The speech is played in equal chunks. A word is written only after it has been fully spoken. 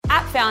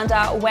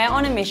Founder, we're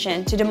on a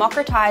mission to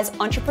democratize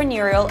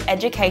entrepreneurial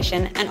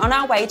education and on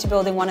our way to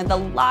building one of the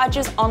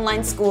largest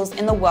online schools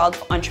in the world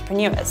for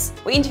entrepreneurs.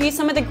 We interview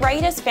some of the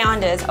greatest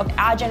founders of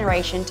our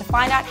generation to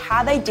find out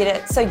how they did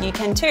it so you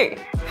can too.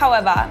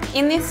 However,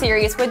 in this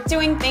series, we're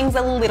doing things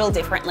a little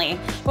differently.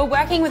 We're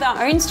working with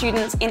our own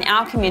students in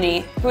our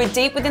community who are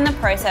deep within the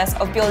process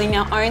of building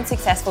their own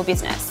successful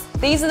business.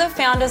 These are the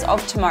founders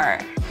of tomorrow,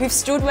 who've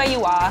stood where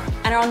you are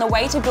and are on the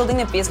way to building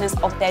the business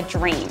of their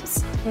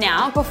dreams.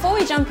 Now, before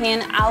we jump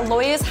in, our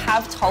lawyers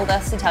have told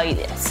us to tell you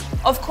this.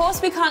 Of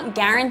course, we can't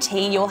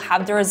guarantee you'll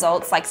have the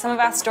results like some of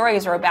our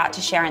stories we're about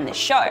to share in this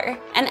show.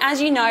 And as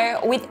you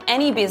know, with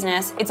any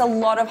business, it's a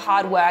lot of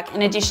hard work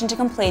in addition to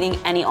completing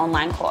any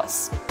online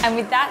course. And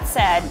with that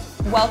said,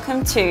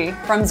 welcome to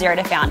From Zero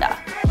to Founder.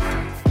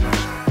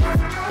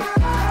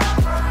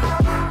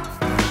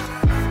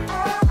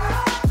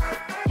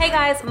 Hey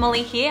guys,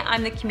 Molly here.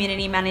 I'm the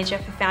Community Manager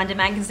for Founder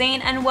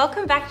Magazine and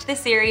welcome back to the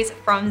series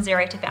From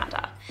Zero to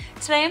Founder.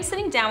 Today I'm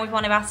sitting down with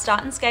one of our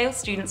Start and Scale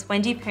students,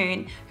 Wendy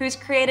Poon, who's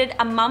created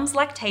a mum's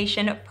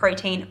lactation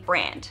protein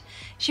brand.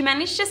 She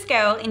managed to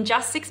scale in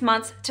just 6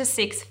 months to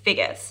 6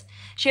 figures.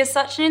 She has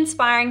such an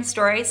inspiring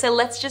story, so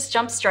let's just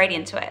jump straight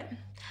into it.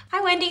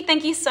 Hi Wendy,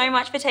 thank you so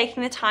much for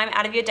taking the time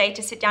out of your day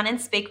to sit down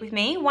and speak with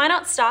me. Why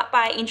not start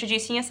by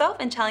introducing yourself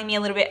and telling me a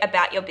little bit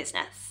about your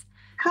business?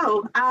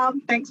 Cool.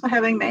 Thanks for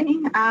having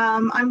me.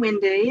 I'm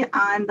Wendy.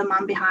 I'm the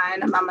mum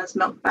behind a Mama's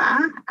Milk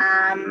Bar.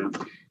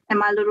 And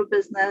my little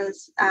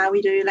business,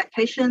 we do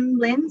lactation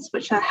blends,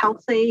 which are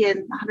healthy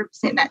and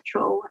 100%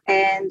 natural.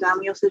 And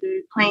we also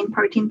do plain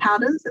protein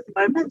powders at the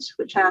moment,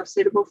 which are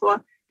suitable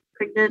for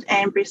pregnant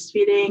and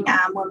breastfeeding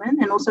women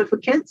and also for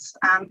kids,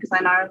 because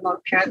I know a lot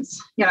of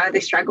parents, they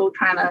struggle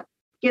trying to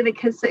get their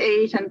kids to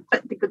eat and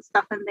fit the good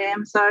stuff in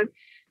them. So,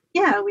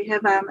 yeah, we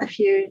have a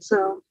few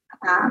sort of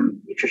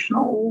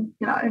nutritional,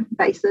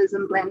 bases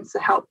and blends to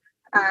help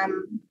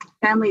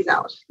families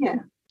out. Yeah.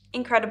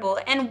 Incredible.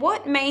 And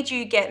what made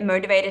you get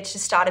motivated to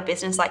start a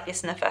business like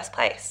this in the first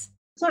place?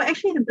 So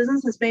actually the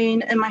business has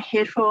been in my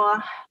head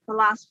for the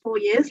last 4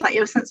 years, like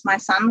ever since my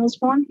son was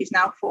born. He's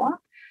now 4.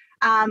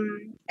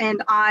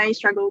 And I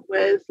struggled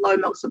with low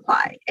milk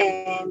supply,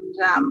 and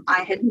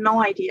I had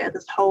no idea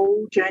this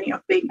whole journey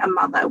of being a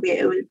mother, where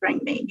it would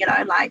bring me.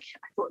 I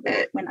thought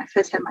that when I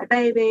first had my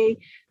baby,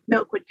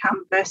 milk would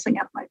come bursting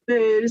out of my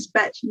boobs,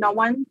 but no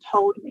one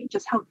told me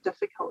just how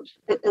difficult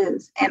it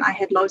is. And I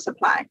had low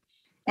supply.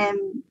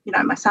 And,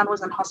 my son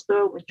was in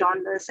hospital with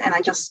jaundice and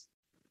I just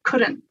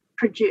couldn't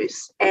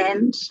produce.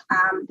 And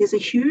there's a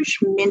huge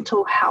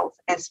mental health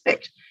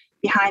aspect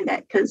behind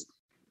that, because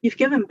you've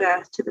given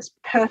birth to this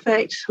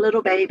perfect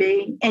little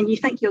baby and you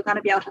think you're going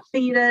to be able to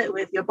feed it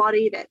with your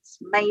body that's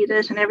made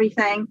it and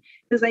everything,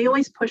 because they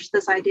always push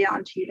this idea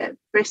onto you that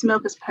breast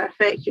milk is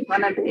perfect, you're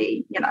going to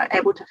be,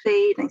 able to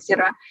feed,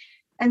 etc.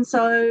 And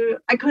so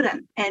I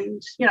couldn't.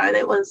 And,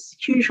 that was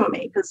huge for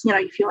me because,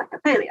 you feel like a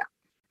failure.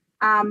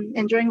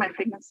 And during my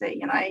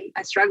pregnancy,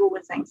 I struggled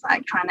with things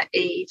like trying to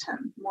eat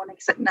and morning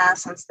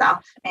sickness and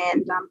stuff,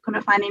 and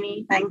couldn't find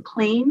anything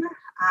clean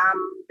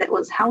that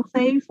was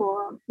healthy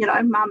for,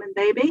 mum and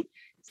baby,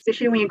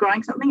 especially when you're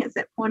growing something. It's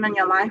that point in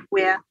your life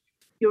where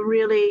you're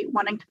really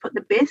wanting to put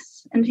the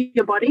best into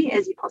your body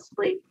as you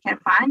possibly can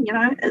find.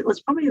 It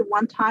was probably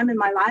one time in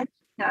my life,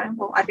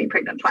 I've been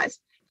pregnant twice.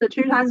 So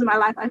 2 times in my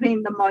life, I've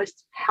been the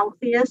most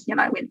healthiest.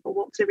 I went for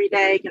walks every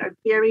day,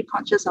 very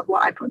conscious of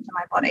what I put into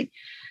my body.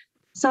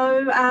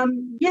 So,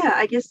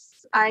 I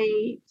guess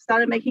I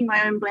started making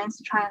my own blends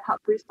to try and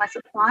help boost my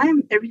supply.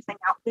 Everything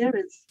out there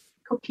is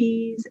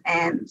cookies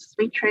and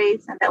sweet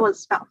treats, and that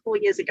was about 4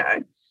 years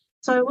ago.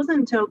 So it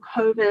wasn't until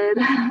COVID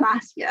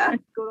last year,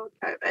 good old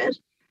COVID,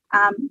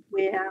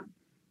 where,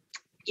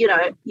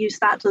 you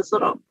start to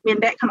sort of, when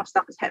that kind of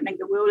stuff is happening,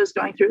 the world is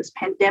going through this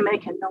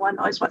pandemic and no one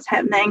knows what's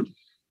happening,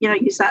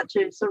 you start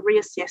to sort of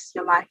reassess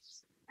your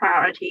life's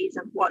priorities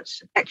and what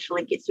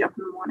actually gets you up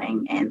in the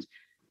morning and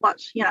what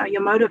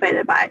you're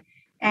motivated by,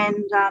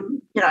 and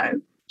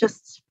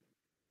just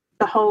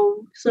the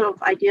whole sort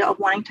of idea of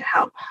wanting to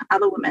help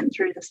other women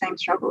through the same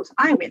struggles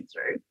I went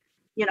through.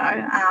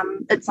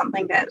 It's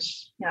something that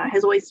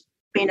has always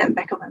been in the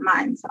back of my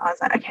mind. So I was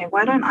like, okay,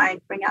 why don't I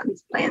bring out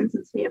these blends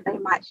and see if they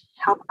might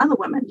help other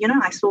women?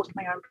 I sourced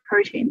my own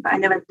protein, but I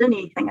never did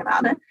anything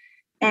about it,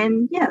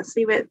 and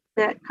see what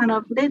that kind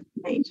of led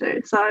me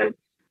to. So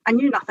I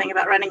knew nothing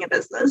about running a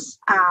business.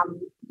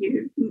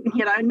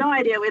 No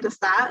idea where to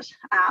start.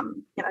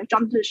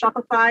 Jumped into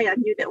Shopify. I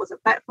knew that was a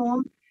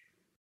platform.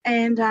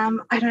 And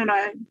I don't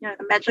know,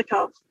 the magic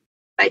of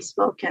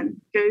Facebook and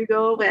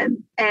Google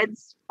and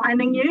ads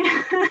finding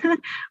you,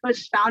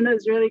 which Founder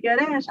is really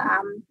good at.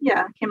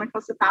 Came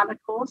across the Founder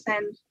course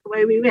and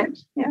away we went.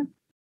 Yeah.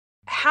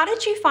 How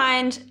did you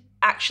find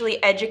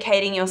actually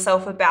educating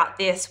yourself about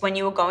this when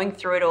you were going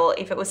through it all,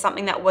 if it was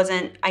something that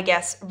wasn't, I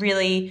guess,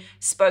 really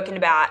spoken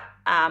about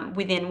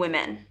within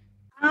women?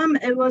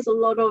 It was a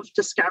lot of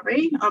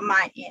discovery on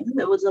my end.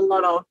 There was a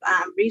lot of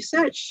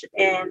research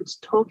and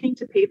talking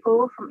to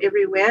people from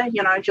everywhere,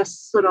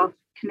 just sort of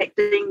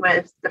connecting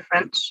with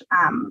different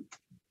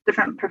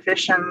different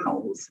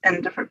professionals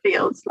in different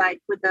fields.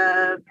 Like with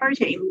the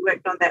protein, we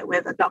worked on that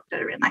with a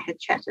doctor, and I had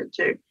chatted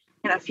to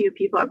a few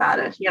people about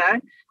it.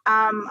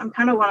 I'm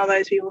kind of one of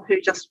those people who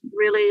just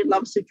really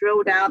loves to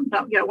drill down.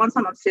 But once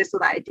I'm obsessed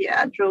with the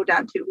idea, drill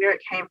down to where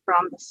it came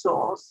from, the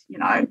source,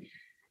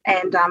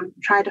 and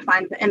try to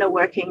find the inner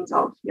workings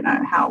of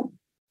how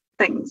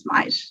things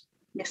might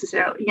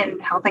necessarily,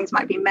 how things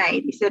might be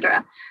made,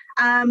 etc.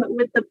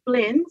 With the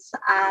blends,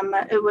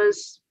 it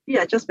was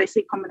just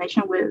basically a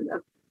combination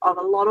of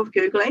a lot of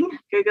Googling.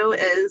 Google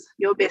is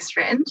your best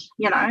friend,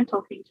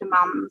 talking to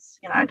mums,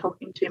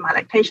 talking to my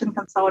lactation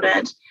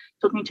consultant,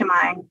 talking to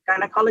my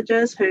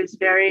gynecologist who's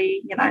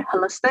very,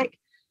 holistic.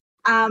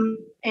 But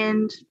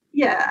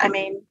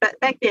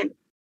back then,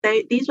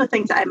 these were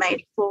things that I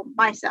made for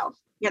myself,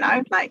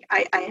 like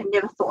I had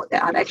never thought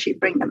that I'd actually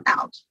bring them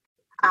out,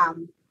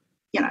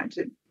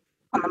 to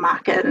on the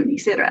market and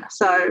etc.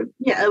 So,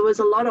 it was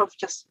a lot of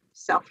just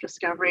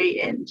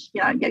self-discovery and,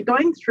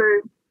 going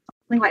through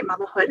something like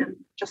motherhood and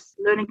just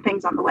learning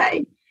things on the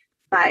way,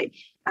 like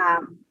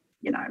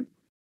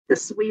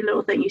this wee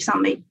little thing, you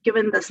suddenly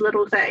given this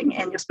little thing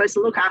and you're supposed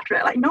to look after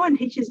it. Like no one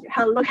teaches you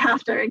how to look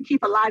after and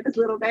keep alive this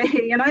little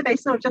baby. They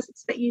sort of just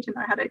expect you to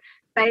know how to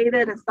bathe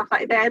it and stuff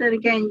like that. And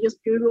again, you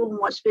just Google and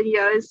watch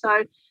videos.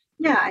 So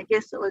I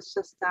guess it was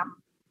just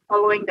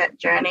following that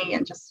journey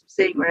and just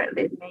seeing where it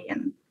led me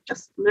and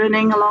just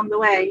learning along the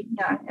way,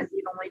 as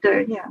you normally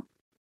do.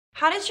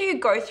 How did you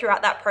go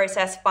throughout that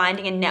process,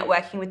 finding and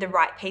networking with the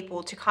right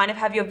people to kind of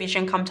have your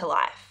vision come to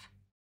life?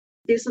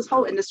 There's this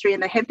whole industry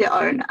and they have their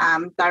own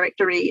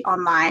directory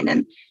online,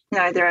 and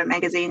there are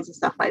magazines and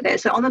stuff like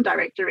that. So on the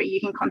directory you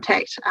can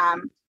contact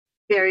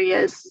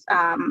various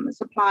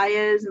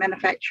suppliers,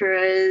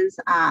 manufacturers,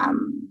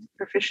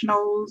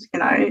 professionals in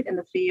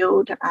the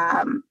field,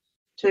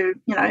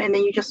 and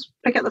then you just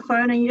pick up the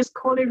phone and you just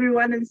call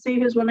everyone and see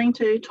who's willing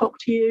to talk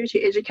to you, to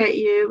educate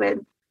you.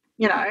 And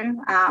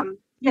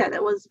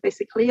that was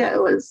basically it.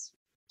 It was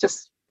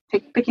just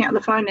picking up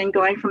the phone and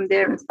going from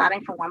there and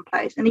starting from one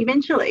place, and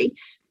eventually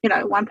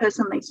one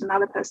person leads to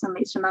another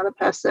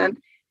person,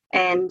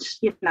 and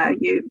you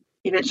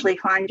eventually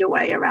find your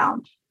way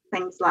around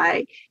things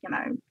like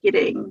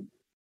getting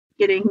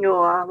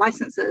your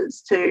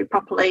licenses to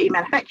properly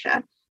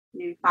manufacture.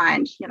 You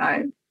find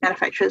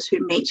manufacturers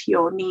who meet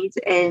your needs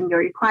and your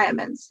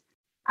requirements,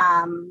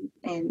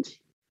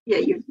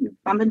 you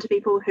bump into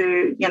people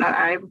who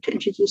are able to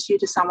introduce you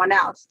to someone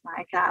else.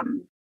 Like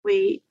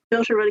we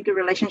built a really good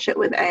relationship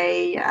with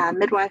a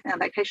midwife and a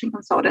lactation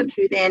consultant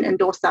who then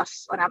endorsed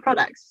us on our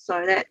products.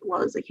 So that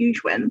was a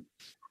huge win.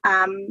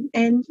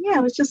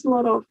 It was just a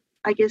lot of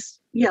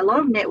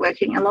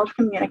networking, a lot of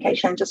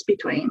communication just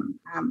between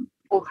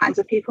all kinds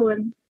of people.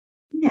 And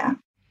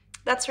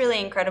that's really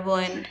incredible.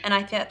 And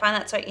I find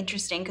that so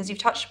interesting because you've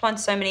touched upon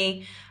so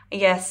many, I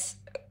guess,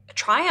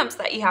 triumphs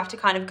that you have to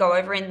kind of go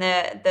over in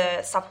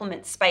the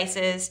supplement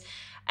spaces.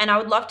 And I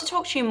would love to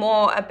talk to you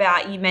more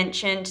about, you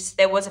mentioned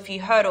there was a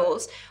few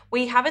hurdles.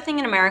 We have a thing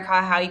in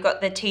America how you got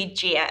the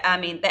FDA,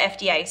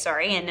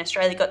 and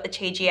Australia got the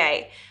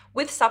TGA.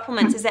 With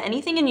supplements, is there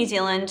anything in New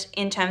Zealand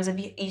in terms of,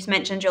 you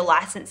mentioned your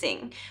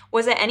licensing,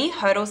 was there any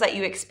hurdles that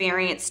you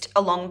experienced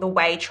along the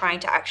way trying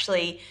to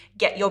actually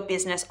get your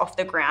business off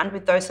the ground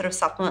with those sort of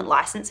supplement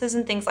licenses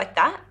and things like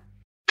that?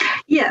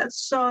 Yeah,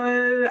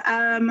 so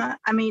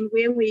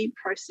where we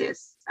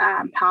process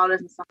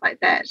powders and stuff like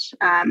that,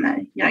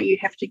 you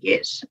have to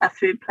get a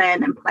food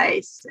plan in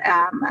place,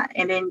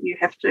 and then you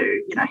have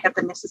to have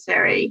the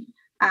necessary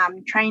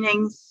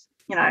trainings,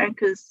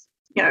 because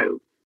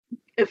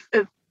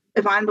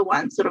if I'm the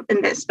one sort of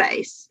in that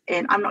space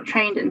and I'm not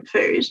trained in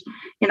food,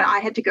 I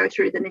had to go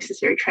through the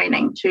necessary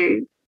training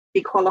to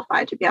be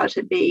qualified to be able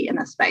to be in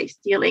a space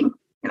dealing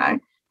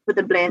with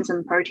the blends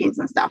and proteins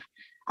and stuff.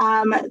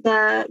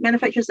 The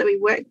manufacturers that we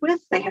work with,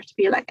 they have to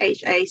be like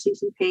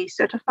HACCP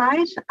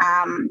certified,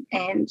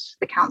 and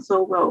the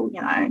council will,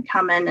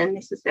 come in, and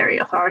necessary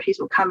authorities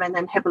will come in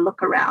and have a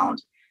look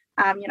around.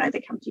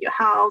 They come to your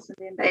house and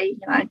then they,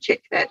 check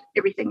that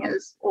everything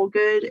is all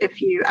good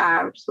if you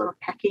are sort of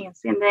packing and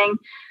sending.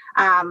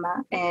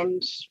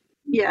 And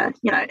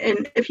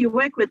if you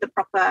work with the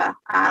proper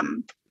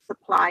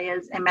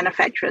suppliers and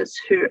manufacturers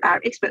who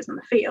are experts in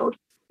the field,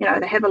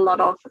 they have a lot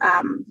of,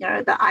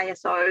 the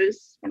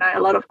ISOs, a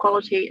lot of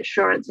quality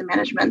assurance and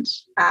management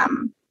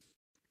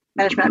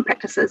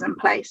practices in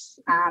place.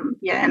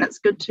 And it's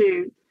good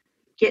to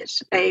get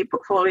a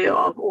portfolio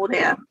of all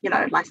their,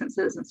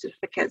 licenses and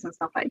certificates and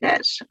stuff like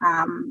that.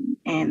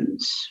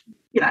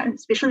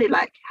 Especially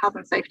like health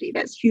and safety,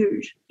 that's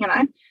huge,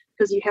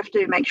 because you have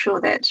to make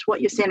sure that what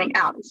you're sending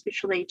out,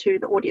 especially to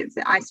the audience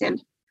that I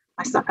send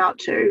my stuff out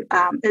to,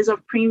 is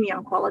of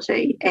premium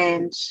quality,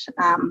 and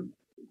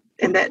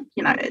that,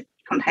 it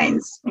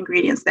contains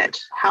ingredients that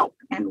help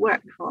and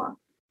work for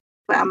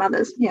our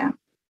mothers. Yeah.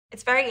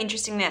 It's very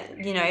interesting that,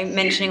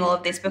 mentioning all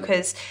of this,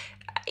 because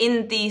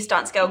in the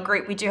Stunt Scale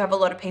group, we do have a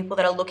lot of people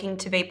that are looking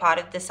to be part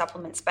of the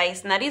supplement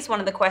space. And that is one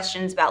of the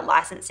questions about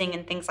licensing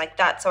and things like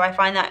that. So I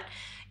find that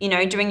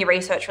doing your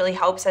research really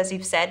helps, as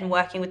you've said, and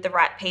working with the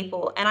right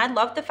people. And I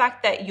love the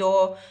fact that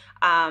your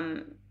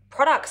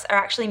products are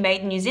actually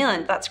made in New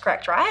Zealand. That's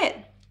correct,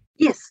 right?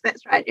 Yes,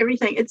 that's right.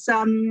 Everything.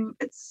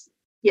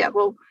 Yeah.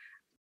 Well,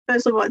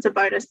 first of all, it's a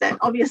bonus that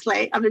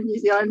obviously I'm a New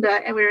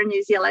Zealander and we're in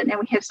New Zealand and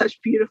we have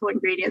such beautiful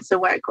ingredients to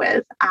work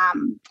with.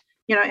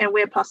 And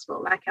where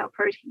possible, like our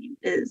protein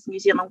is New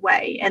Zealand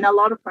whey, and a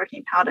lot of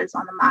protein powders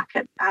on the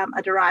market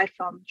are derived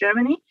from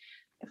Germany.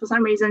 And for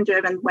some reason,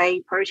 German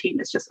whey protein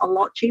is just a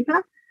lot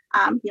cheaper.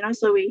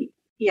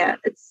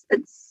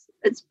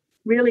 It's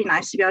really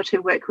nice to be able to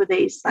work with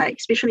these, like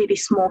especially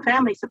these small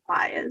family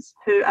suppliers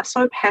who are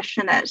so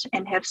passionate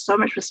and have so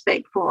much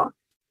respect for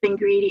the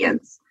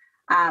ingredients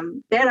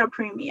that are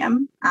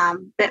premium,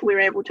 that we're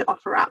able to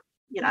offer up.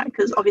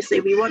 Because obviously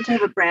we want to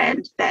have a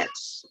brand that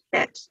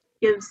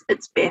gives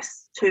its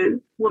best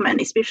to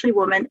women, especially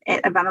women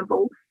at a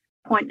vulnerable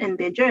point in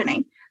their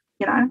journey.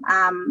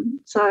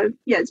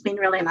 It's been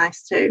really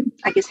nice to,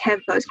 I guess, have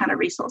those kind of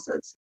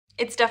resources.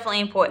 It's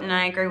definitely important, and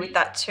I agree with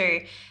that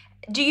too.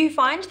 Do you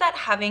find that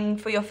having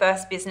for your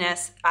first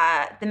business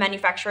the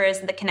manufacturers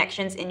and the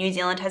connections in New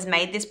Zealand has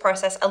made this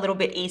process a little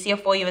bit easier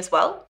for you as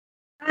well?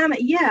 And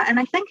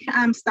I think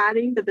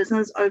starting the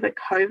business over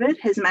COVID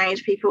has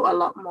made people a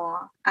lot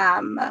more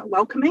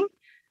welcoming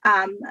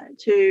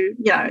to,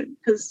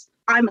 because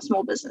I'm a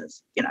small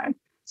business,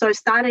 So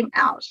starting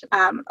out,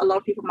 a lot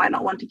of people might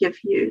not want to give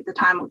you the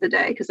time of the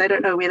day because they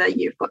don't know whether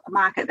you've got the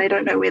market. They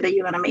don't know whether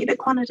you're going to meet the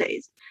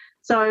quantities.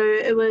 So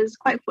it was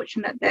quite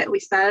fortunate that we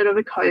started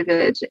over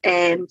COVID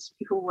and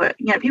people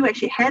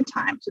actually had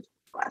time to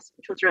talk to us,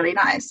 which was really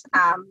nice.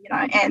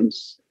 And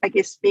I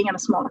guess being in a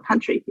smaller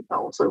country, people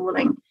are also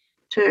willing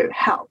to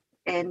help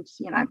and,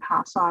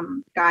 pass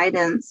on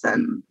guidance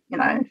and,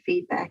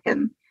 feedback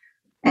and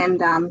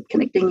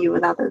connecting you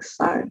with others.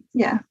 So,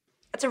 yeah.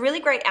 It's a really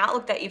great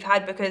outlook that you've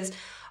had, because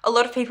a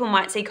lot of people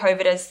might see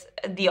COVID as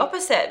the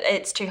opposite.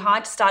 It's too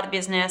hard to start a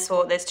business,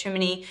 or there's too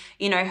many,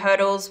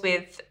 hurdles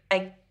with,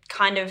 I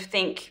kind of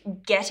think,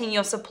 getting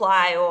your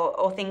supply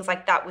or things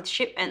like that with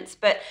shipments.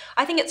 But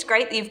I think it's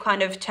great that you've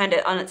kind of turned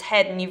it on its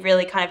head and you've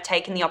really kind of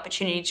taken the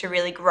opportunity to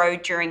really grow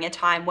during a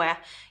time where,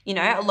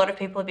 a lot of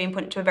people have been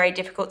put into a very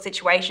difficult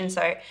situation.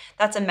 So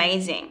that's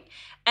amazing.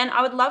 And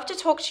I would love to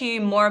talk to you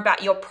more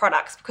about your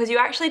products, because you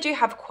actually do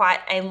have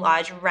quite a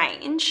large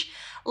range.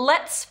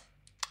 Let's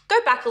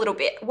go back a little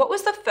bit. What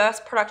was the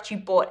first product you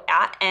bought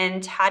out,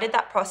 and how did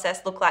that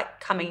process look like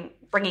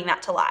bringing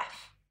that to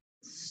life?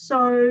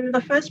 So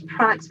the first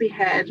products we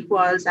had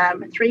was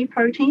 3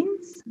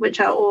 proteins, which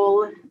are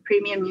all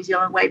premium New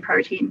Zealand whey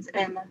proteins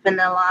in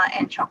vanilla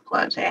and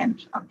chocolate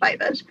and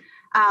unflavoured.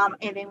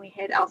 And then we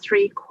had our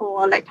 3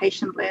 core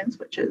lactation blends,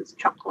 which is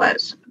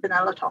chocolate,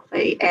 vanilla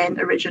toffee, and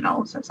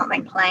original. So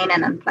something plain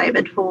and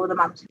unflavoured for the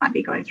mums who might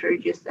be going through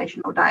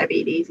gestational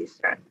diabetes,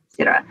 etc.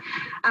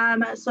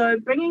 So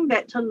bringing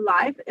that to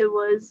life, it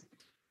was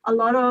a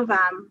lot of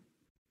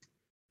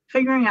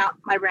figuring out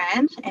my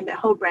brand and that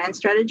whole brand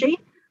strategy.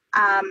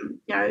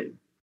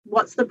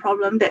 What's the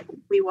problem that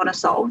we want to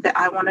solve, that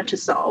I wanted to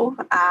solve,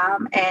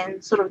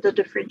 and sort of the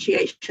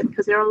differentiation,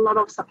 because there are a lot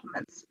of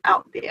supplements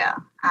out there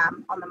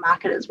on the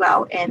market as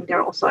well, and there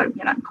are also,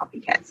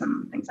 copycats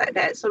and things like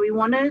that. So we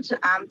wanted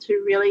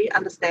to really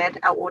understand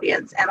our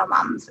audience and our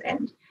mums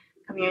and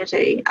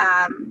community,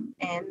 and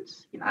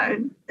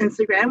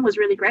Instagram was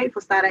really great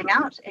for starting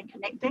out and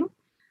connecting.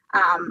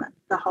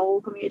 The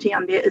whole community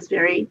on there is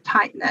very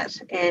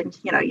tight-knit, and,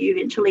 you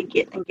eventually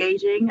get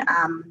engaging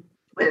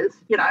with,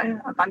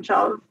 a bunch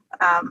of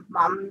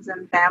mums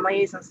and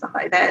families and stuff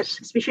like that,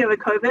 especially over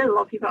COVID. A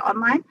lot of people are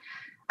online.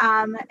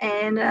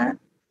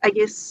 I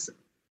guess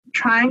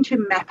trying to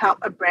map out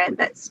a brand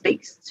that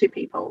speaks to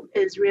people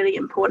is really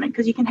important,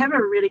 because you can have a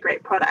really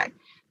great product,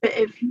 but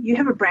if you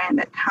have a brand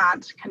that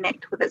can't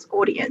connect with its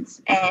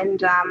audience,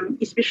 and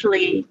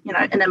especially, in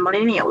a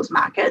millennials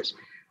market,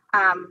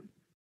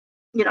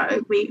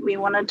 we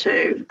wanted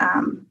to,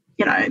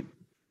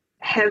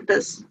 have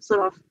this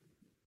sort of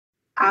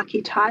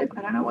archetype,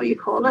 I don't know what you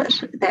call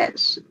it,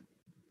 that,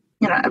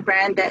 a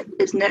brand that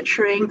is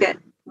nurturing, that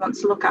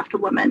wants to look after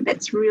women,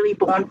 that's really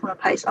born from a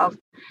place of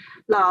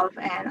love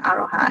and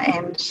aroha.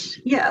 And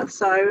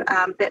so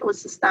that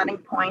was the starting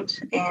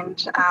point,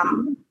 and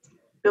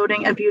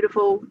building a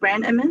beautiful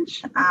brand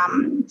image,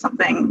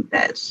 something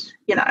that,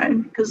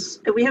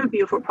 because we have a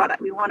beautiful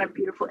product, we want a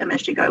beautiful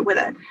image to go with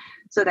it,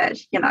 so that,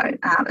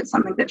 it's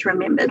something that's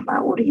remembered by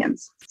our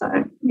audience. So,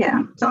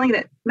 something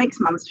that makes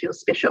mums feel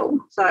special.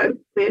 So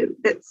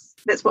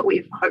that's what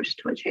we've hoped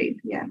to achieve,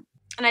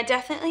 And I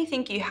definitely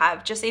think you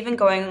have. Just even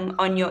going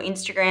on your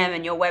Instagram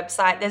and your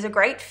website, there's a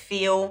great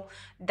feel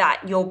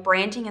that your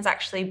branding has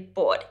actually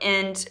brought.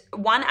 And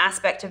one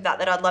aspect of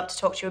that I'd love to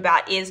talk to you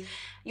about is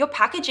your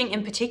packaging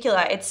in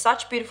particular. It's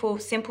such beautiful,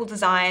 simple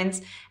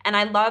designs. And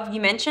I love,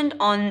 you mentioned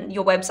on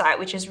your website,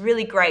 which is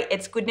really great,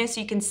 it's goodness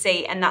you can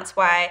see. And that's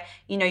why,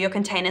 your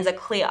containers are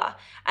clear.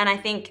 And I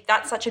think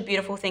that's such a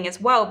beautiful thing as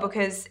well,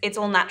 because it's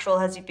all natural,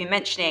 as you've been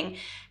mentioning.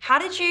 How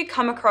did you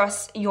come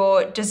across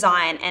your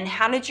design, and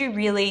how did you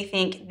really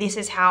think this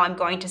is how I'm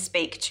going to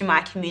speak to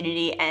my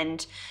community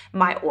and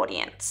my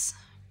audience?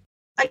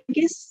 I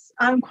guess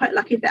I'm quite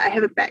lucky that I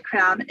have a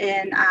background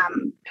in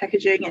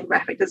packaging and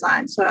graphic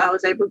design, so I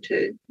was able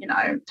to,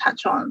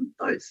 touch on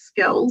those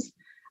skills.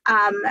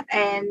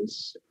 And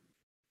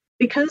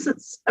because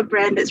it's a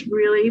brand that's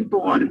really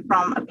born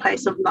from a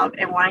place of love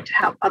and wanting to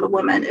help other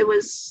women, it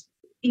was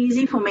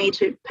easy for me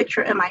to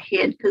picture it in my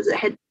head, because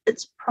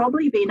it's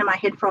probably been in my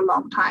head for a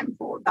long time,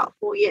 for about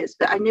 4 years,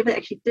 but I never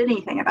actually did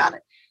anything about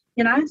it.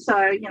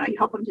 So you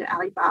hop onto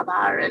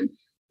Alibaba and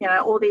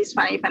all these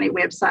funny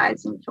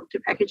websites, and talk to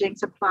packaging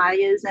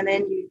suppliers, and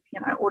then you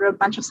order a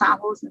bunch of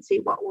samples and see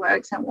what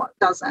works and what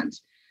doesn't.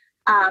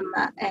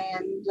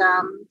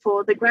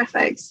 For the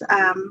graphics,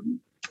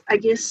 I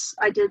guess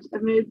I did a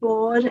mood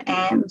board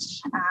and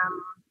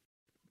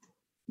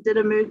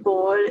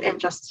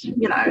just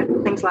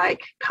things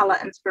like color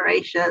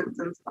inspirations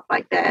and stuff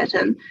like that,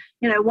 and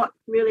what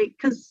really,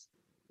 because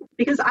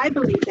I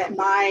believe that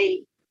my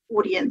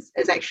audience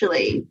is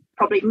actually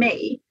probably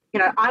me.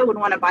 I would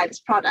want to buy this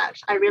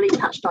product. I really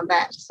touched on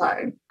that.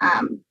 So,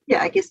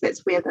 I guess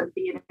that's where the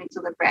beginnings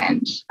of the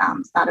brand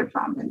started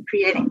from, and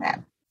creating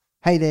that.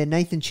 Hey there,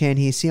 Nathan Chan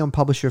here, CEO and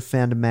publisher of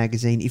Founder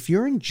Magazine. If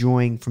you're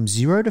enjoying From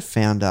Zero to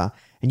Founder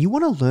and you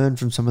want to learn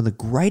from some of the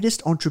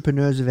greatest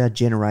entrepreneurs of our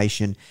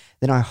generation,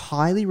 then I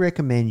highly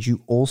recommend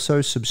you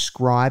also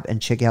subscribe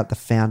and check out the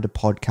Founder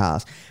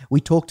podcast.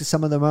 We talk to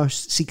some of the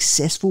most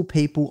successful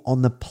people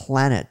on the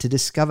planet to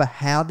discover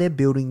how they're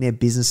building their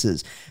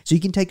businesses, so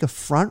you can take a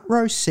front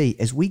row seat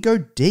as we go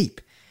deep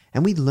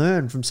and we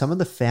learn from some of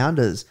the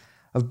founders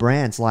of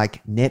brands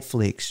like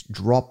Netflix,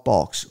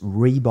 Dropbox,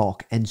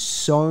 Reebok, and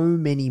so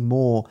many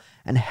more,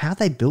 and how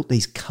they built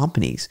these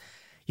companies.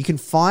 You can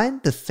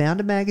find the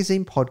Founder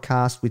Magazine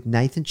podcast with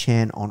Nathan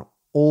Chan on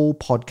all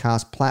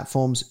podcast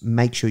platforms.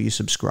 Make sure you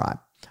subscribe.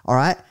 All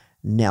right,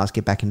 now let's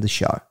get back into the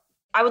show.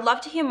 I would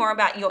love to hear more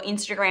about your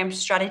Instagram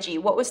strategy.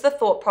 What was the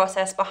thought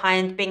process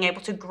behind being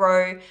able to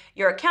grow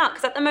your account?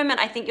 Because at the moment,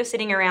 I think you're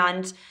sitting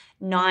around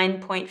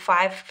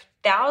 9,500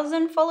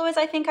 followers,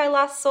 I think I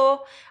last saw.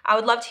 I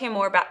would love to hear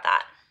more about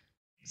that.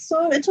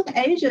 So it took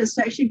ages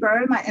to actually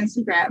grow my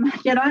Instagram.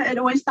 It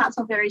always starts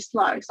off very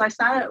slow. So I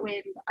started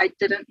when I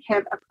didn't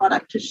have a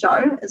product to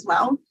show as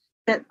well.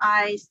 But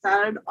I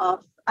started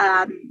off,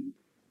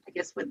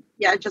 with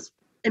just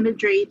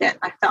imagery that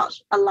I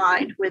felt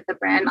aligned with the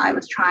brand I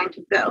was trying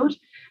to build.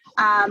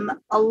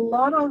 A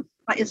lot of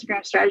my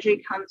Instagram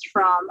strategy comes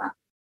from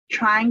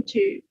trying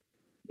to,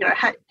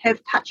 have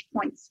touch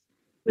points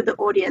with the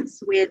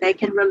audience where they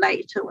can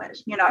relate to it,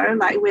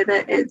 like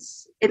whether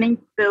it's any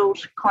build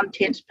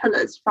content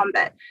pillars from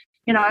that,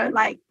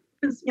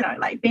 because,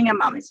 like being a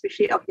mum,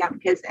 especially of young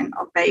kids and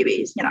of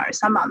babies,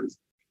 some mums,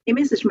 they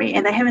message me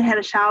and they haven't had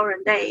a shower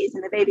in days,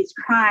 and the baby's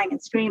crying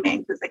and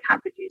screaming because they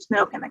can't produce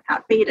milk and they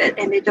can't feed it,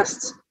 and they're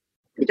just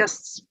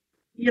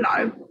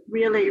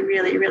really,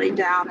 really, really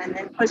down, and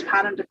then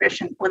postpartum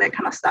depression, all that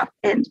kind of stuff.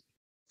 And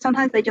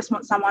sometimes they just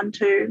want someone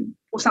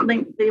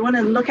they want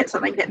to look at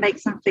something that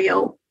makes them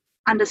feel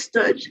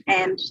understood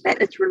and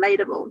that it's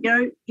relatable.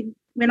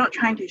 We're not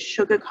trying to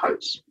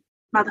sugarcoat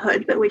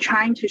motherhood, but we're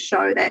trying to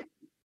show that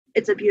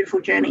it's a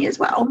beautiful journey as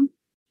well.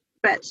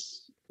 But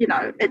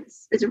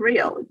it's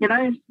real.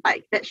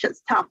 Like that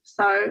shit's tough.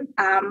 So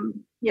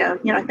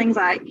things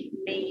like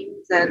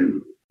memes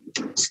and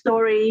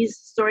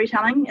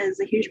storytelling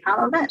is a huge part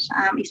of it,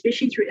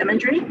 especially through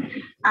imagery.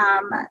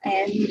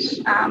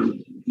 It's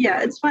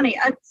funny.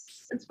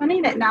 It's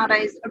funny that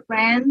nowadays a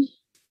brand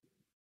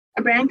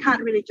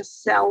can't really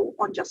just sell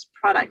on just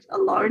product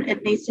alone.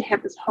 It needs to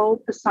have this whole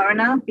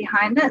persona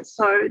behind it.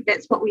 So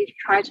that's what we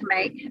try to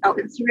make our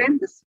Instagram,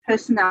 this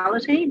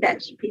personality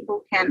that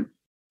people can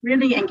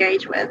really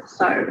engage with.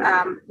 So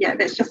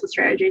that's just a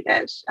strategy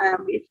that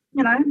we've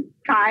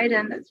tried,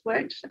 and it's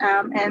worked,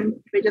 and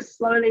we're just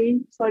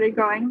slowly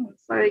growing and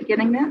slowly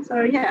getting there.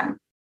 So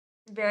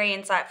Very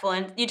insightful,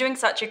 and you're doing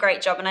such a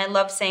great job, and I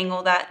love seeing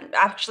all that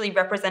actually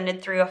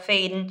represented through your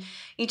feed. And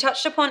you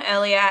touched upon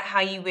earlier how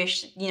you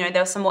wish there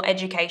was some more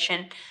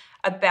education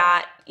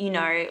about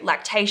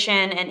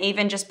lactation and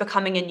even just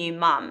becoming a new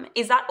mum.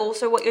 Is that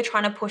also what you're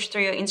trying to push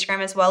through your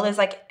Instagram as well, as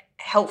like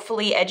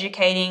helpfully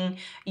educating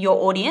your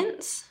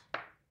audience?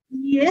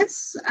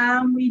 Yes,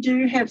 we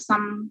do have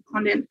some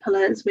content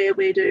pillars where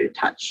we do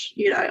touch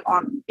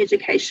on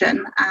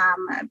education,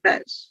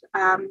 but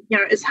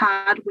it's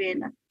hard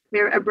when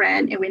we're a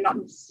brand and we're not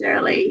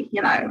necessarily,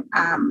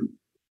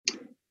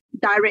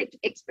 direct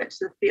experts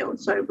to the field.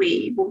 So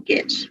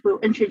we'll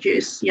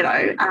introduce,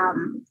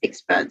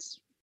 experts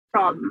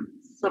from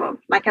sort of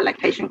like a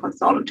lactation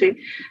consultant to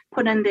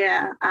put in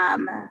their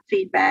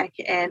feedback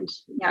and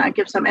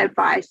give some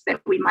advice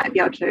that we might be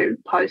able to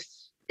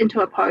post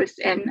into a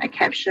post and a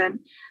caption.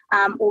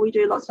 Or we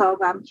do lots of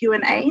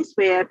Q&As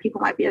where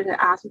people might be able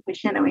to ask a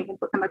question and we can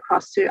put them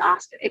across to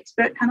ask an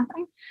expert kind of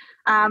thing.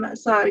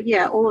 So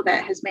yeah, all of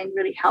that has been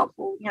really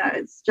helpful.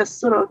 It's just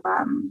sort of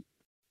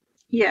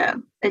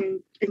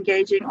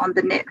engaging on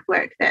the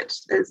network that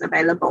is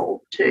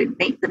available to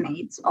meet the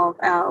needs of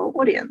our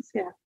audience.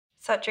 Yeah.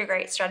 Such a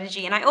great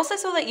strategy. And I also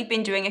saw that you've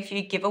been doing a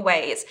few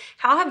giveaways.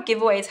 How have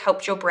giveaways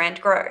helped your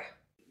brand grow?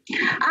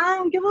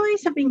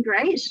 Giveaways have been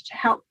great to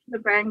help the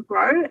brand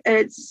grow.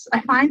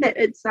 I find that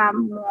it's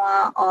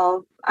more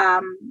of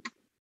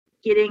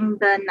getting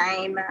the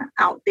name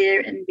out there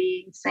and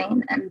being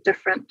seen in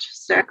different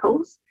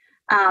circles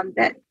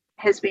that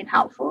has been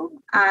helpful.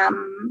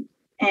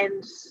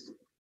 And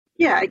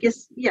yeah, I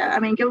guess,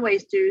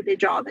 giveaways do their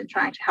job in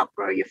trying to help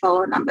grow your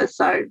follower numbers.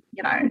 So,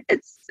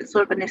 it's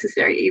sort of a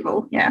necessary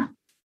evil. Yeah.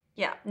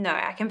 Yeah, no,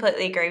 I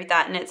completely agree with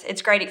that. And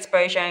it's great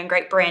exposure and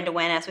great brand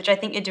awareness, which I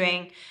think you're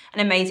doing an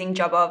amazing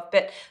job of.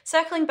 But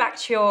circling back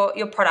to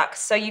your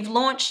products. So you've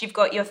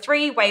got your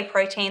 3 whey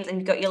proteins and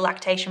you've got your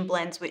lactation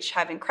blends, which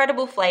have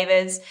incredible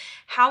flavors.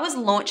 How was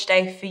launch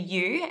day for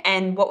you?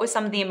 And what were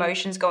some of the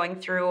emotions going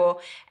through,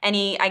 or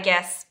any, I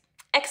guess,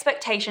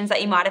 expectations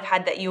that you might have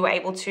had that you were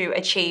able to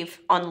achieve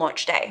on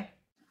launch day?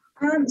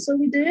 So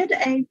we did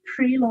a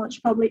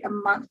pre-launch probably a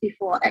month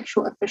before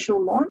actual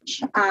official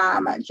launch,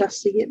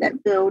 just to get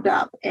that build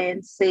up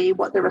and see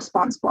what the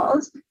response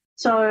was.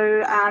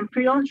 So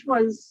pre-launch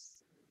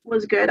was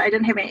good. I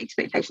didn't have any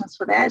expectations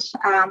for that.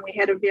 We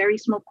had a very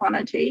small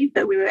quantity,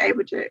 but we were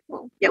able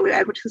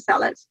to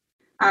sell it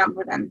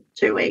within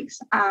 2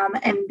 weeks.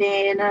 And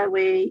then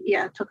we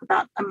took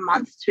about a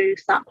month to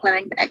start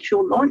planning the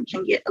actual launch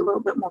and get a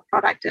little bit more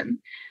product in.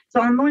 So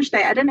on launch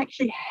day, I didn't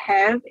actually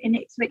have any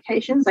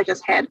expectations. I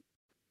just had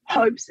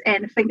hopes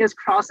and fingers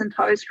crossed and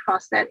toes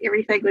crossed that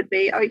everything would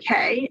be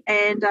okay.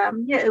 And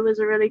it was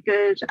a really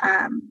good,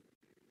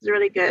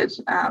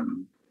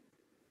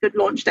 good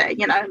launch day.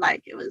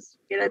 It was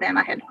better than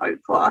I had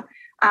hoped for.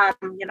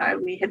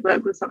 We had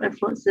worked with some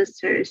influencers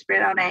to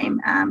spread our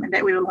name, and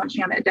that we were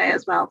launching on that day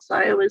as well. So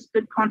it was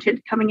good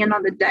content coming in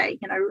on the day.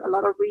 A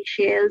lot of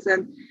reshares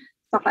and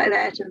stuff like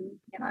that, and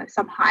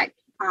some hype.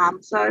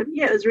 So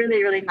it was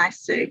really, really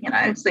nice to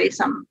see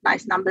some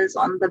nice numbers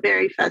on the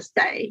very first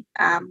day.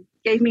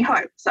 Gave me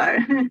hope. So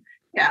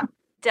yeah.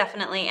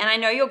 Definitely. And I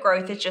know your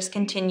growth has just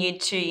continued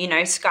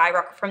to,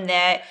 skyrocket from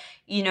there.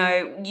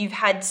 You've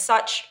had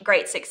such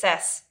great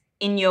success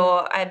in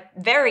your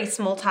very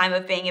small time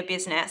of being a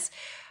business.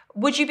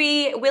 Would you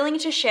be willing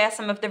to share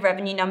some of the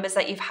revenue numbers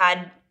that you've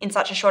had in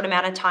such a short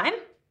amount of time?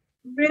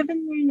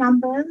 Revenue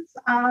numbers,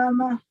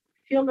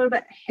 feel a little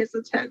bit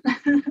hesitant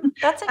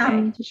That's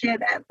okay. to share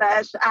that,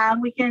 but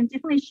we can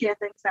definitely share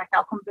things like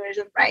our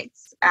conversion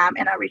rates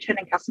and our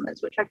returning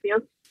customers, which I feel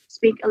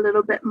speak a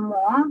little bit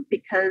more,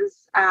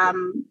 because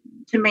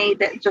to me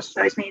that just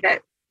shows me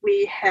that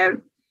we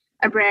have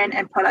a brand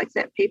and products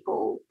that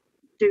people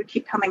do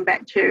keep coming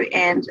back to,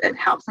 and it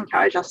helps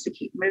encourage us to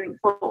keep moving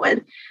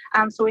forward.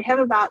 So we have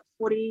about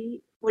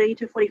 40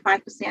 to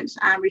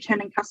 45%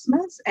 returning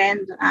customers,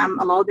 and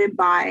a lot of them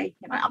buy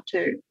up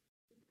to,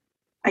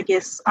 I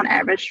guess, on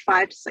average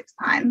 5 to 6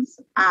 times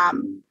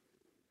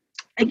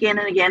again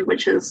and again,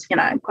 which is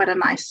quite a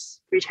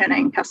nice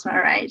returning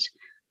customer rate.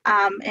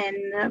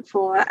 And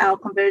for our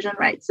conversion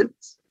rates,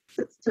 it's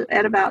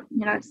at about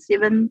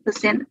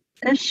 7%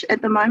 ish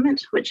at the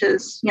moment, which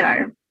is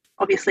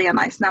obviously a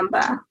nice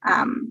number.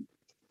 When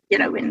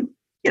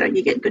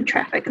you get good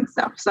traffic and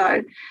stuff.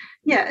 So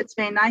yeah, it's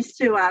been nice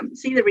to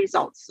see the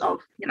results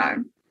of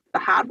the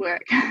hard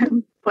work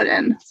put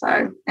in.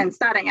 So, and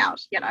starting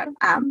out,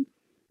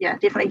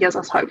 definitely gives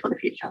us hope for the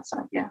future.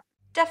 So yeah.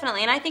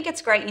 Definitely. And I think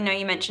it's great,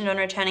 you mentioned on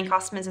returning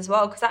customers as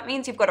well, because that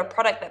means you've got a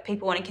product that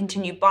people want to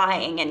continue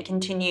buying and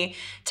continue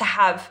to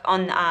have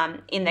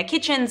on in their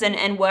kitchens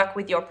and work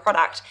with your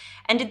product.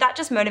 And did that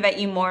just motivate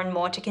you more and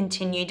more to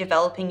continue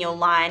developing your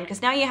line?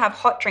 Because now you have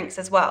hot drinks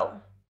as well.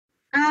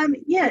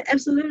 Yeah,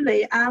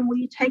 absolutely.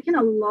 We've taken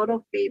a lot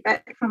of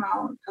feedback from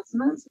our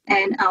customers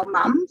and our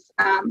mums,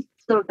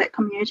 sort of that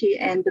community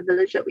and the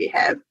village that we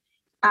have.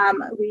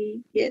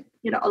 We get,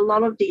 a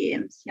lot of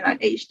DMs,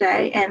 each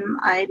day, and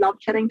I love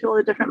chatting to all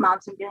the different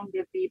mums and getting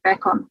their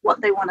feedback on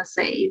what they want to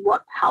see,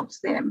 what helps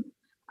them.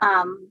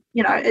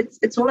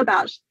 It's all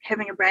about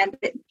having a brand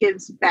that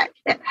gives back,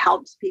 that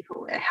helps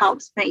people, it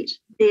helps meet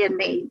their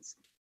needs,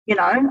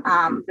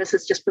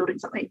 versus just building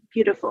something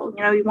beautiful.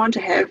 We want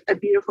to have a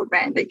beautiful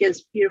brand that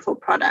gives beautiful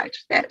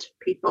product that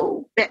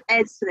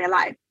adds to their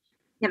life,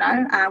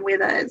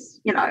 whether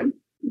it's,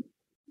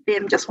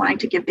 them just wanting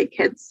to give their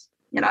kids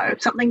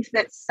something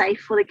that's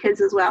safe for the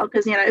kids as well.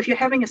 Because, if you're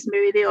having a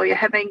smoothie or you're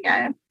having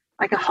a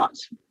hot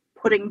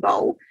pudding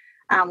bowl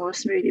or a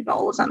smoothie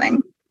bowl or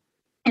something,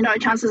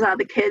 chances are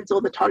the kids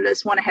or the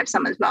toddlers want to have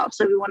some as well.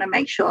 So we want to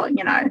make sure,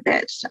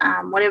 that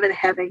whatever they're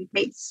having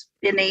meets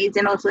their needs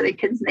and also their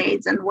kids'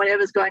 needs and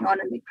whatever's going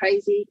on in their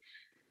crazy,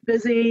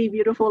 busy,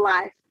 beautiful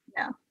life.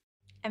 Yeah.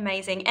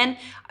 Amazing. And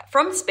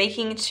from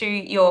speaking to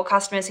your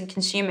customers and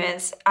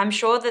consumers, I'm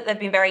sure that they've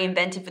been very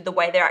inventive with the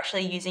way they're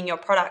actually using your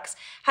products.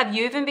 Have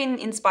you even been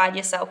inspired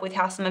yourself with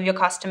how some of your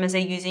customers are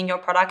using your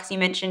products? You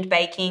mentioned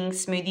baking,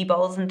 smoothie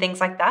bowls and things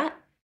like that.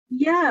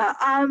 Yeah,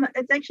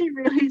 it's actually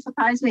really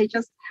surprised me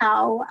just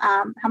how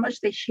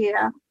much they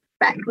share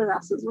back with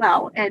us as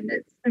well, and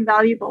it's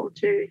invaluable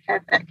to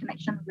have that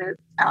connection with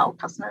our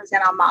customers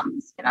and our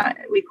mums.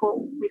 We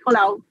call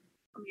our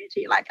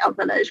community like our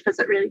village because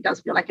it really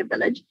does feel like a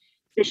village,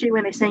 especially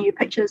when they send you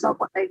pictures of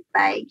what they've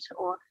baked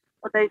or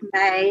what they've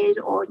made,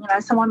 or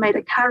someone made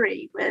a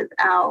curry with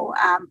our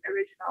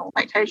original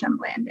lactation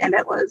blend, and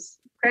it was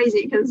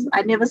crazy because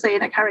I'd never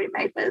seen a curry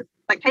made with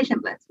lactation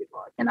blends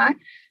before.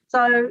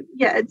 So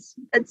yeah,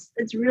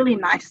 it's really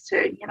nice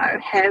to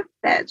have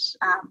that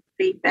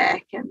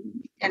feedback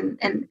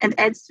and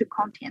adds to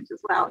content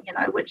as well,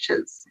 which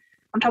is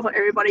on top of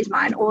everybody's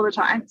mind all the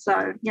time.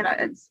 So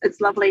it's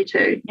lovely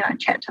to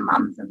chat to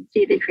mums and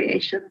see their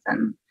creations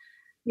and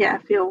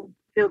feel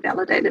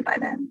validated by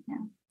them. Yeah.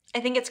 I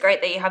think it's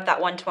great that you have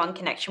that one-to-one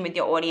connection with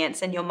your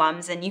audience and your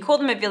mums, and you call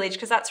them a village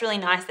because that's really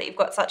nice that you've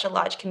got such a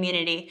large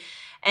community.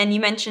 And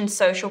you mentioned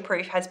social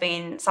proof has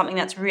been something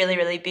that's really,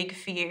 really big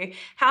for you.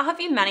 How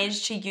have you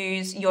managed to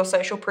use your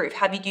social proof?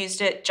 Have you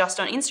used it just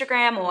on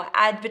Instagram or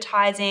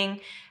advertising?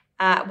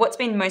 What's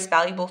been most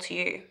valuable to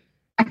you?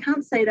 I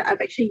can't say that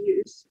I've actually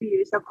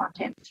used our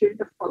content to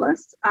the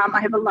fullest. I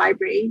have a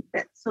library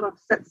that sort of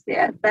sits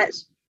there, but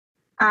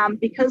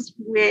because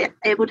we're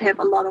able to have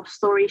a lot of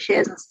story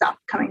shares and stuff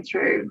coming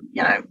through,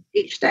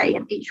 each day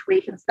and each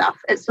week and stuff,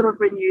 it sort of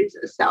renews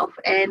itself.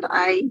 And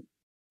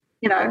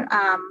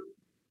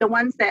the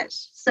ones that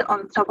sit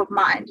on top of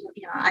mind,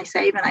 I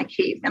save and I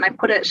keep, and I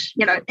put it,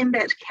 in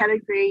that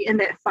category, in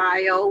that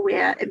file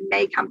where it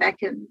may come back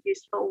and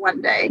useful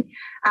one day.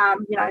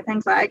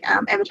 Things like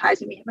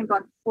advertising, we haven't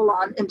gone full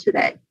on into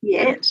that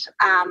yet,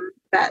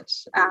 but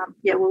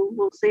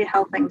we'll see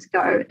how things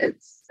go.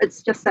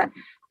 It's just that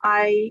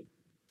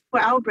for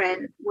our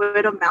brand,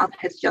 word of mouth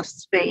has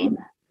just been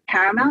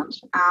paramount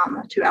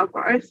to our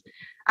growth,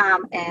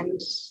 and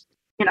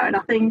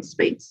nothing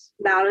speaks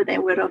louder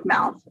than word of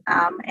mouth,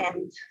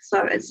 and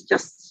so it's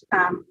just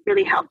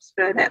really helped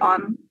spur that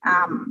on,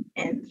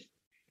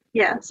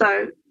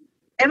 so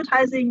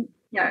advertising,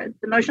 the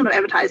notion of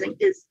advertising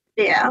is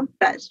there,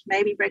 but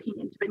maybe breaking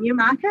into a new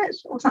market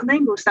or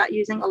something, we'll start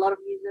using a lot of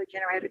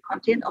user-generated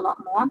content a lot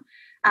more,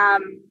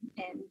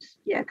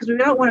 because we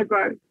don't want to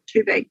grow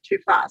too big too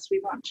fast.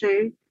 We want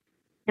to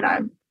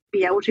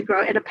be able to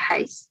grow at a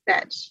pace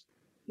that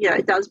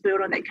it does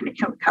build on that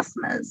connection with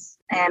customers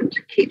and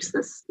keeps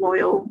this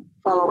loyal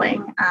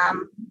following,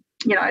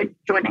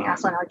 joining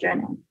us on our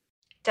journey.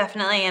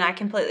 Definitely, and I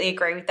completely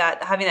agree with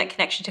that. Having that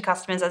connection to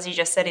customers, as you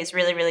just said, is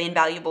really, really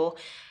invaluable.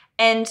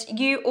 And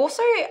you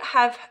also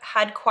have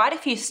had quite a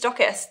few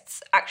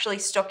stockists actually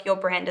stock your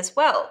brand as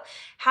well.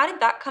 How did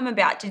that come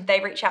about? Did they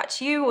reach out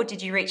to you, or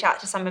did you reach out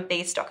to some of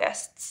these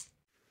stockists?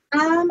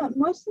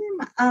 Most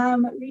of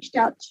them reached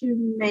out to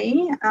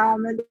me.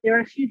 There are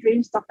a few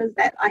dream stockers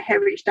that I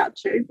have reached out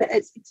to, but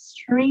it's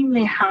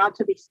extremely hard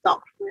to be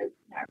stocked with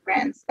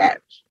brands that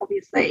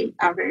obviously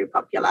are very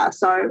popular.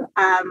 So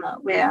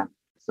we're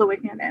still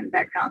working on that in the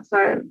background.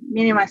 So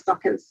many of my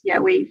stockers,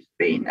 we've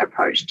been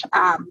approached,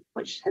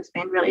 which has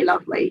been really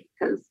lovely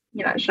because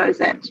it shows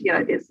that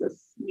there's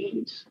this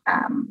need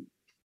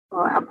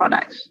for our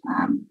product.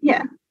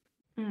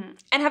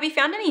 And have you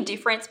found any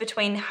difference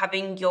between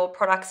having your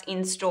products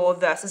in store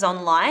versus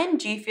online?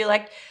 Do you feel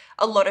like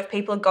a lot of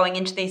people are going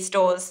into these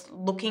stores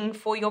looking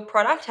for your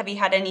product? Have you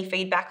had any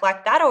feedback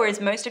like that, or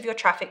is most of your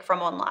traffic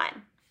from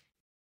online?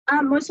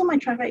 Most of my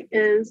traffic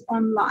is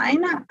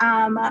online.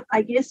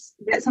 I guess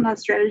that's another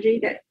strategy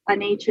that I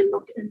need to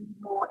look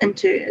more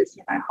into is,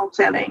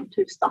 wholesaling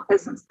to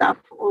stockers and stuff,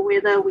 or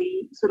whether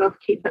we sort of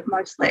keep it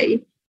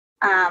mostly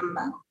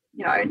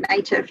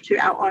native to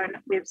our own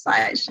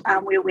website,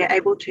 where we're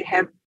able to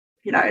have,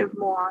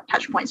 more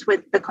touch points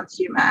with the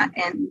consumer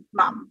and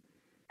mum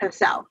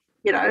herself.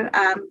 We're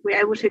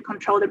able to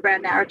control the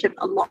brand narrative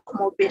a lot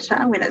more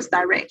better when it's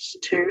direct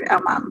to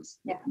our mums.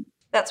 Yeah.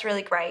 That's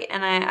really great.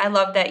 And I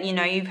love that,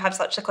 you have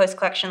such a close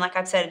collection, like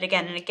I've said it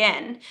again and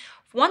again.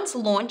 Once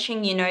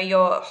launching,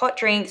 your hot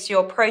drinks,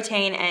 your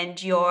protein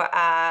and your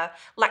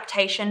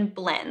lactation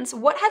blends,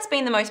 what has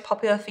been the most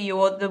popular for you,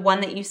 or the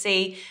one that you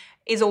see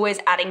is always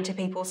adding to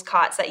people's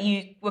carts that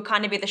you were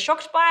kind of either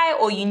shocked by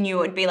or you knew it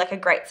would be like a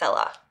great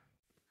seller?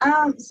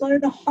 So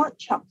the hot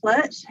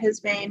chocolate has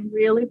been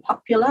really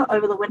popular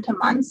over the winter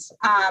months,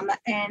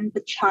 and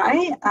the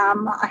chai,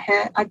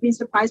 I've been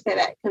surprised by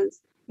that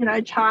because,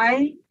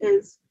 chai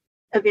is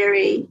a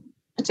very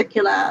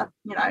particular,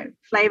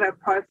 flavor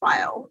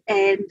profile,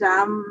 and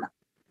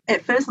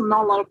at first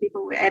not a lot of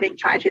people were adding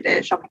chai to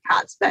their shopping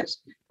carts, but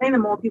I think the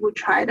more people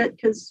tried it,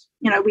 because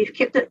we've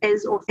kept it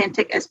as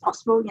authentic as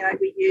possible.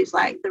 We use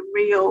like the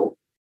real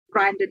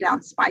grinded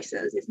down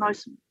spices. There's no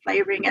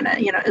flavoring in it.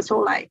 It's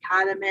all like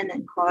cardamom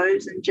and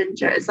cloves and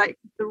ginger. It's like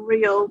the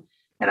real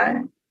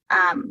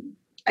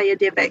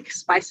Ayurvedic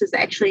spices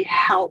that actually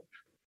help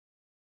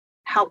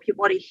help your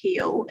body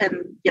heal and,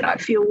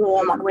 feel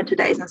warm on winter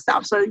days and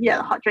stuff. So yeah,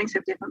 the hot drinks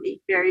have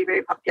definitely been very,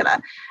 very popular.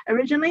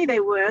 Originally, they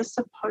were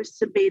supposed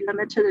to be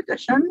limited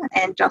edition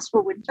and just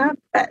for winter,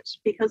 but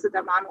because the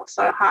demand was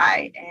so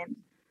high and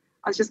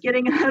I was just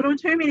getting a little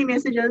too many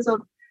messages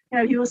of,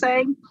 people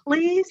saying,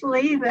 please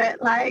leave it.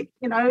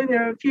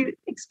 There are a few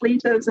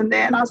expletives in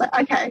there. And I was like,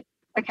 okay,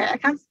 I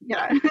can't,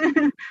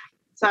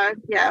 So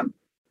yeah,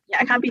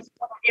 I can't be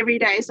every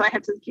day, so I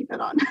have to keep it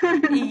on.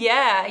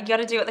 Yeah, you got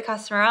to do what the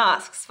customer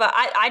asks. But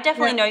I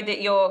definitely know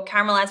that your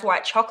caramelized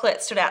white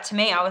chocolate stood out to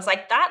me. I was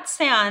like, that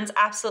sounds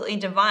absolutely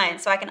divine.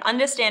 So I can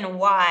understand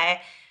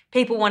why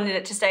people wanted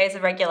it to stay as a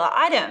regular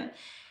item.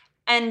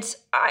 And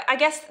I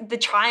guess the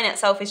chai in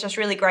itself is just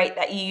really great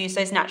that you use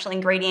those natural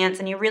ingredients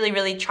and you're really,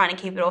 really trying to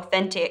keep it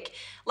authentic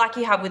like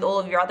you have with all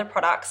of your other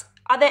products.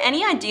 Are there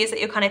any ideas that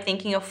you're kind of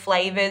thinking of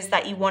flavors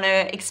that you want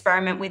to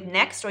experiment with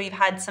next, or you've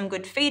had some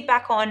good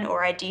feedback on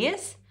or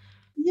ideas?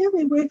 Yeah,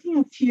 we're working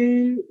a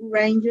few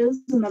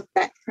ranges in the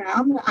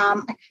background.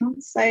 I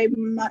can't say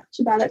much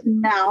about it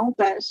now,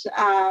 but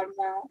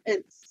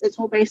it's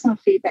all based on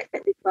feedback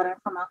that we've gotten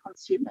from our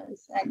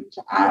consumers. And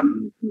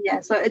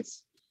so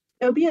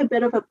it'll be a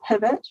bit of a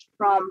pivot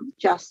from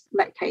just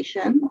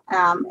lactation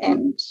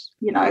and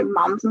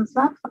mums and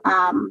stuff.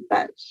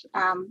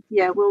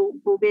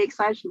 We'll be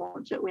excited to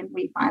launch it when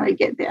we finally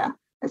get there.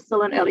 It's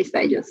still in early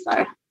stages,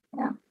 so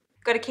yeah.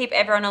 Got to keep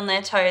everyone on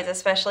their toes,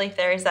 especially if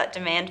there is that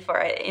demand for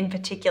it in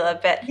particular.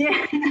 But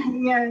yeah.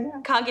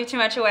 Can't give too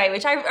much away,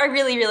 which I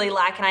really, really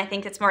like. And I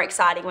think it's more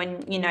exciting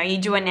when, you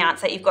do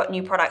announce that you've got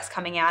new products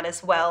coming out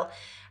as well.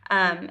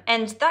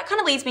 And that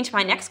kind of leads me to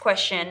my next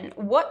question.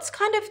 What's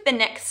kind of the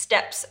next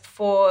steps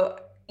for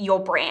your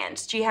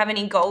brand? Do you have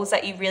any goals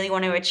that you really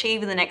want to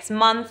achieve in the next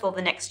month or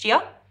the next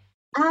year?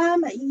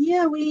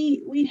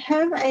 We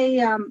have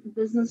a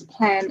business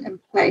plan in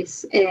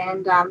place,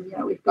 and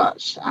we've got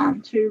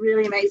two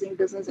really amazing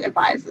business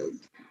advisors.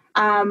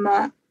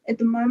 At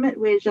the moment,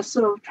 we're just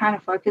sort of trying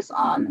to focus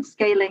on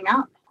scaling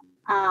up,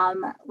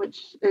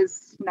 which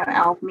is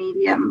our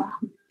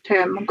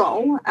medium-term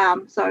goal.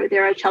 So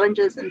there are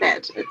challenges in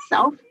that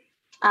itself,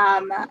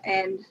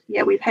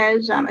 we've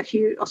had a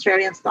few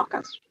Australian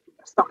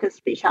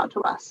stockists reach out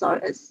to us. So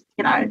it's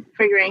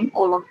figuring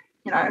all of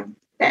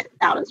that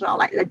out as well,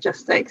 like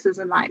logistics is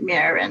a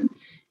nightmare and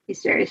et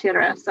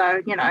cetera.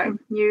 So,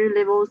 new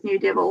levels, new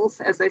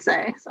devils, as they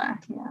say. So,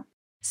 yeah.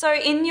 So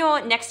in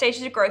your next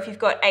stages of growth, you've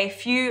got a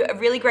few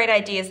really great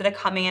ideas that are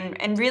coming in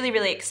and really,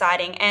 really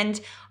exciting. And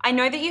I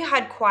know that you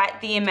had quite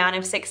the amount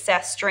of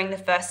success during the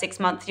first 6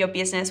 months of your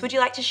business. Would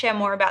you like to share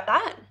more about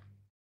that?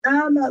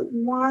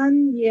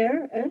 1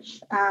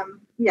 year-ish.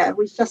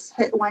 We just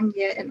hit 1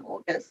 year in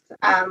August.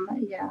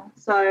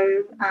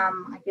 So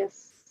I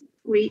guess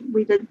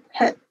we did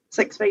hit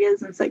 6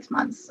 figures in 6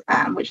 months,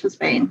 which has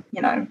been,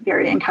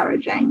 very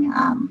encouraging.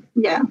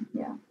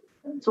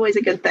 It's always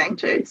a good thing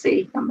to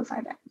see numbers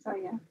like that. So,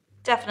 yeah.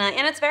 Definitely.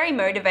 And it's very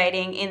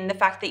motivating in the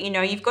fact that,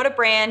 you've got a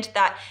brand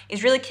that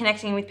is really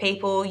connecting with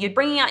people. You're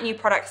bringing out new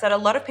products that a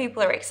lot of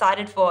people are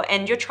excited for,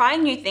 and you're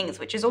trying new things,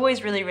 which is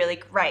always really, really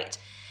great.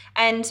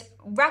 And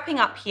wrapping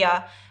up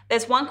here,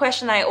 there's one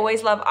question that I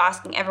always love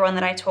asking everyone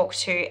that I talk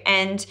to.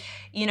 And,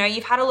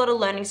 you've had a lot of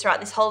learnings throughout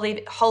this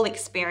whole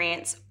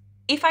experience.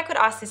 If I could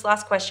ask this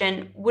last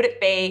question, what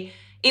would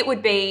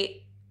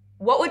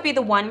be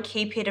the one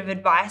key bit of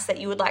advice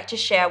that you would like to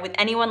share with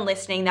anyone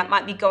listening that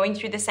might be going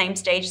through the same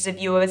stages of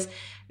yours,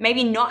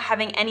 maybe not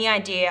having any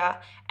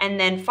idea and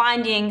then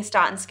finding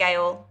start and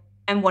scale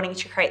and wanting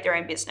to create their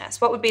own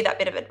business? What would be that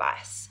bit of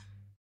advice?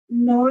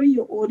 Know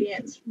your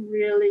audience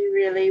really,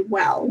 really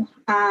well.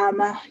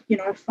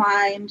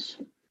 Find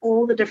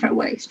all the different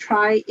ways.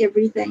 Try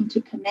everything to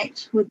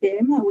connect with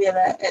them,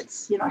 whether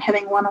it's,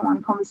 having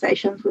one-on-one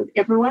conversations with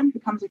everyone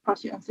who comes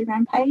across your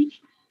Instagram page.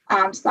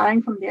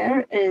 Starting from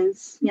there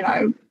is,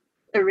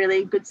 a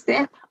really good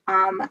step,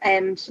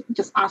 and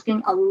just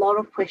asking a lot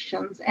of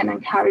questions and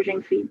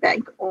encouraging feedback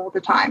all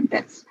the time.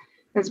 That's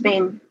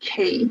been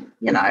key,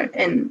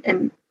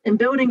 in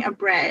building a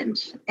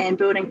brand and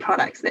building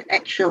products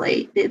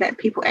that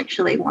people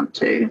actually want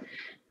to,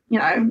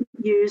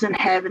 use and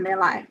have in their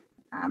life.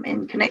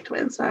 And connect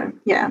with. So,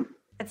 yeah.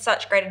 It's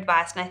such great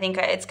advice. And I think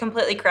it's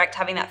completely correct.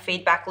 Having that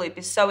feedback loop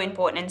is so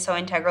important and so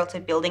integral to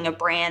building a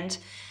brand.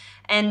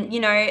 And,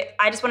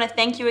 I just want to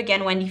thank you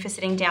again, Wendy, for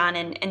sitting down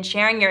and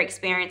sharing your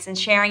experience and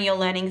sharing your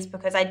learnings,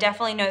 because I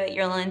definitely know that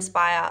you'll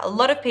inspire a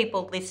lot of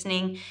people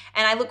listening.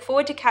 And I look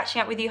forward to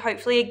catching up with you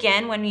hopefully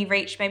again when we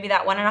reach maybe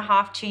that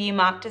 1.5 2 year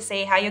mark to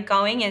see how you're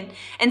going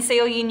and see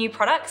all your new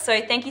products.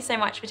 So thank you so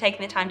much for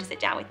taking the time to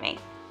sit down with me.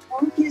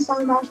 Thank you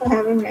so much for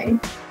having me.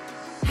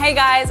 Hey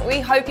guys, we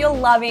hope you're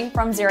loving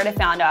From Zero to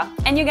Founder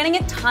and you're getting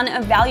a ton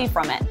of value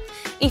from it.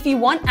 If you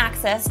want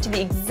access to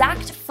the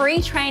exact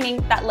free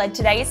training that led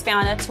today's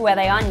founder to where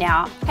they are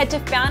now, head to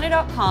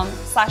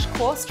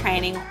founder.com/course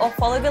training or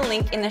follow the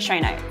link in the show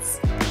notes.